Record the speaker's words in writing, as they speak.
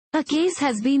A case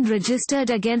has been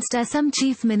registered against Assam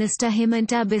Chief Minister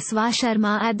Himanta Biswa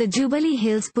Sharma at the Jubilee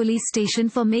Hills police station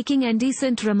for making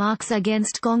indecent remarks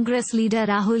against Congress leader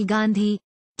Rahul Gandhi.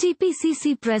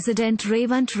 TPCC President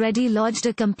Revanth Reddy lodged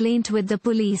a complaint with the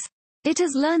police. It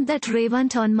is learned that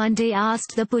Revanth on Monday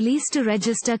asked the police to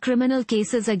register criminal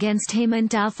cases against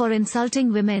Hemantha for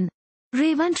insulting women.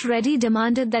 Revanth Reddy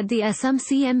demanded that the Assam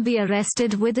CM be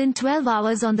arrested within 12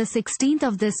 hours on the 16th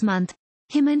of this month.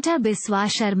 Himanta Biswa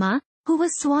Sharma, who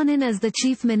was sworn in as the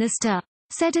chief minister,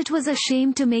 said it was a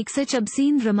shame to make such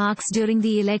obscene remarks during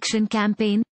the election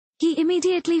campaign. He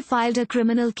immediately filed a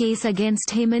criminal case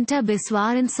against Himanta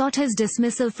Biswa and sought his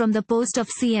dismissal from the post of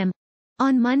CM.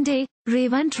 On Monday,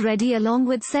 Revanth Reddy along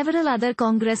with several other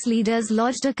Congress leaders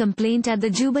lodged a complaint at the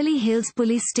Jubilee Hills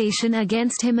police station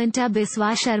against Himanta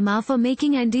Biswa Sharma for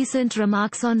making indecent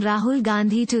remarks on Rahul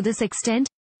Gandhi. To this extent,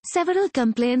 several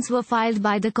complaints were filed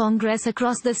by the Congress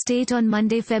across the state on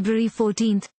Monday, February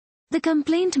 14. The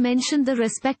complaint mentioned the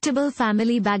respectable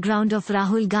family background of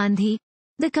Rahul Gandhi.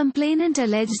 The complainant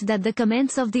alleged that the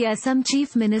comments of the Assam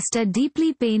Chief Minister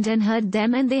deeply pained and hurt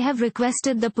them, and they have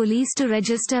requested the police to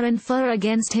register an FIR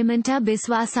against Himanta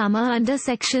Biswa Sharma under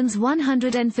sections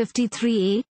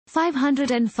 153A,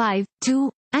 505,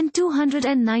 2, and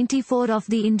 294 of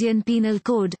the Indian Penal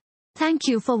Code. Thank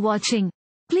you for watching.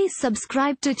 Please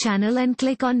subscribe to channel and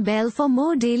click on bell for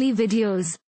more daily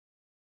videos.